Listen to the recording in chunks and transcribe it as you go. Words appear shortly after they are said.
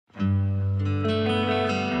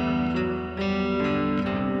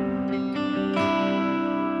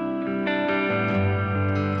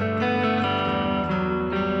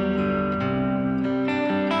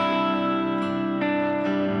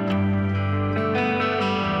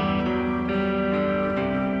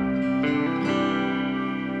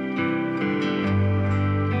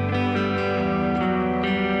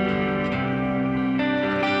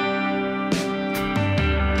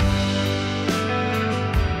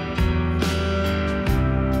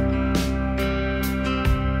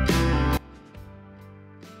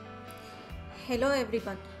Hello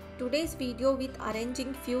everyone. Today's video with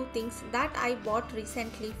arranging few things that I bought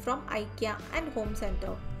recently from Ikea and Home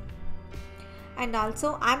Center. And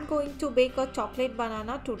also I'm going to bake a chocolate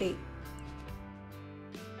banana today.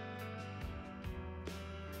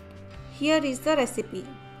 Here is the recipe.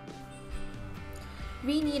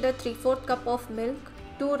 We need a 3/4 cup of milk,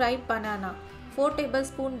 2 ripe banana, 4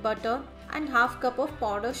 tablespoons butter and half cup of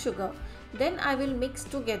powdered sugar. Then I will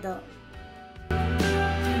mix together.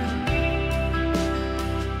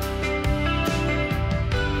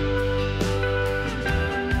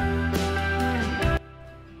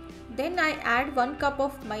 Then I add 1 cup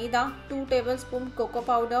of maida, 2 tablespoons cocoa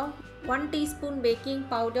powder, 1 teaspoon baking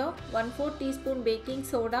powder, 1/4 teaspoon baking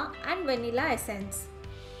soda and vanilla essence.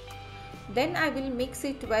 Then I will mix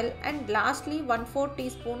it well and lastly 1/4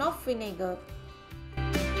 teaspoon of vinegar.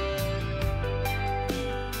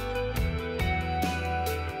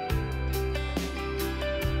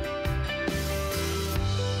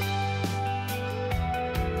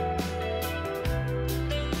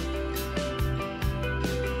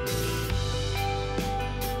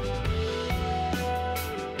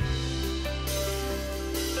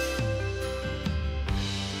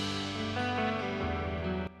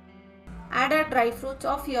 Add a dry fruits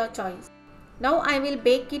of your choice. Now I will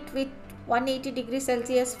bake it with 180 degrees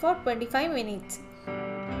Celsius for 25 minutes.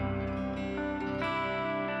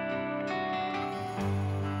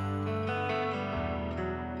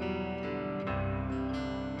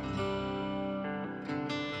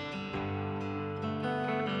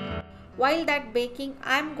 While that baking,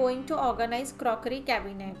 I am going to organize crockery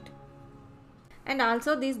cabinet. And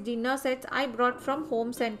also these dinner sets I brought from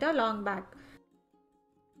Home Center long back.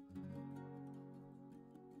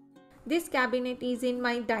 This cabinet is in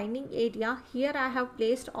my dining area. Here I have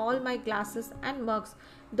placed all my glasses and mugs.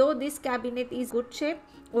 Though this cabinet is good shape,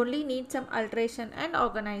 only needs some alteration and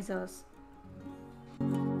organizers.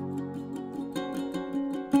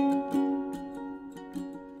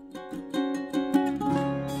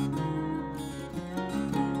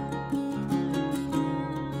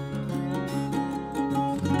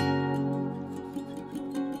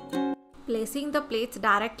 Placing the plates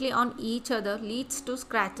directly on each other leads to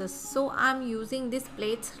scratches, so I am using this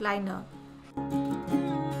plates liner.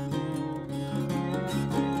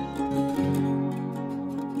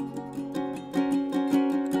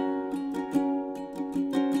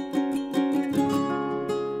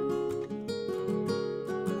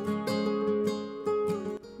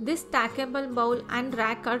 This stackable bowl and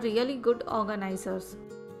rack are really good organizers.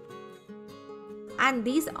 And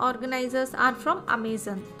these organizers are from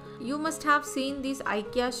Amazon. You must have seen this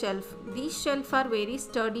Ikea shelf. These shelves are very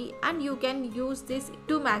sturdy and you can use this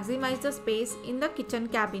to maximize the space in the kitchen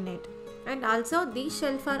cabinet. And also these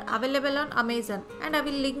shelves are available on Amazon and I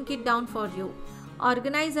will link it down for you.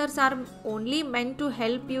 Organizers are only meant to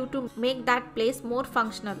help you to make that place more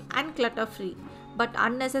functional and clutter free. But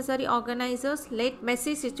unnecessary organizers let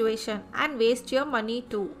messy situation and waste your money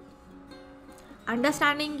too.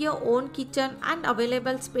 Understanding your own kitchen and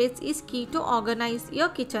available space is key to organize your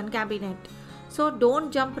kitchen cabinet. So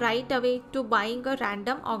don't jump right away to buying a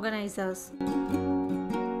random organizers.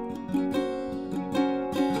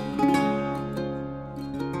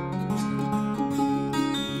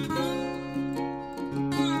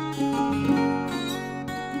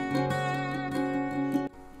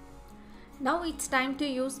 Now it's time to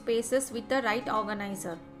use spaces with the right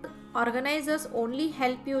organizer. Organizers only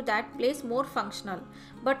help you that place more functional,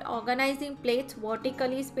 but organizing plates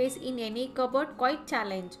vertically space in any cupboard quite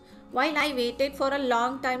challenge. While I waited for a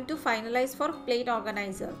long time to finalize for plate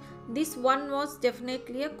organizer, this one was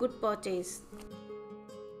definitely a good purchase.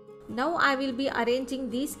 Now I will be arranging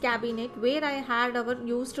this cabinet where I had our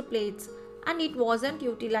used plates and it wasn't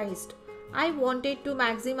utilized. I wanted to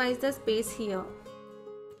maximize the space here.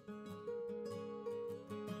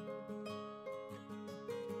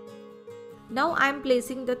 Now I am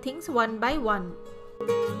placing the things one by one.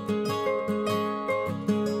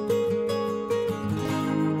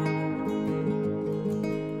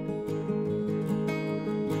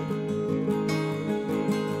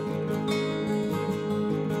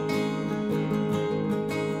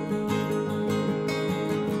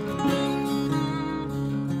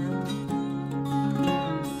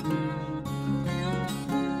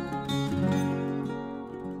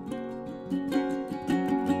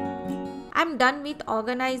 I'm done with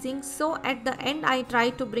organizing, so at the end I try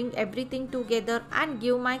to bring everything together and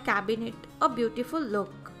give my cabinet a beautiful look.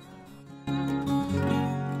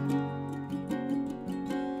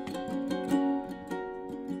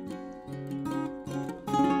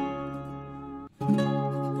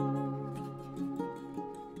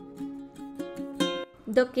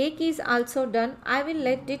 The cake is also done. I will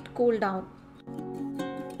let it cool down.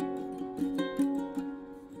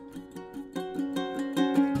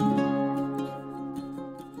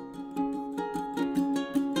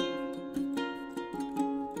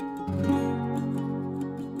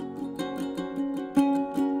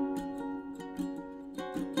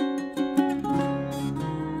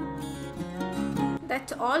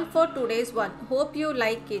 That's all for today's one. Hope you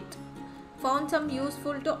like it. Found some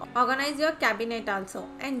useful to organize your cabinet also.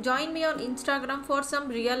 And join me on Instagram for some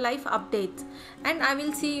real life updates. And I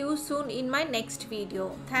will see you soon in my next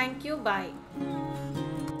video. Thank you. Bye.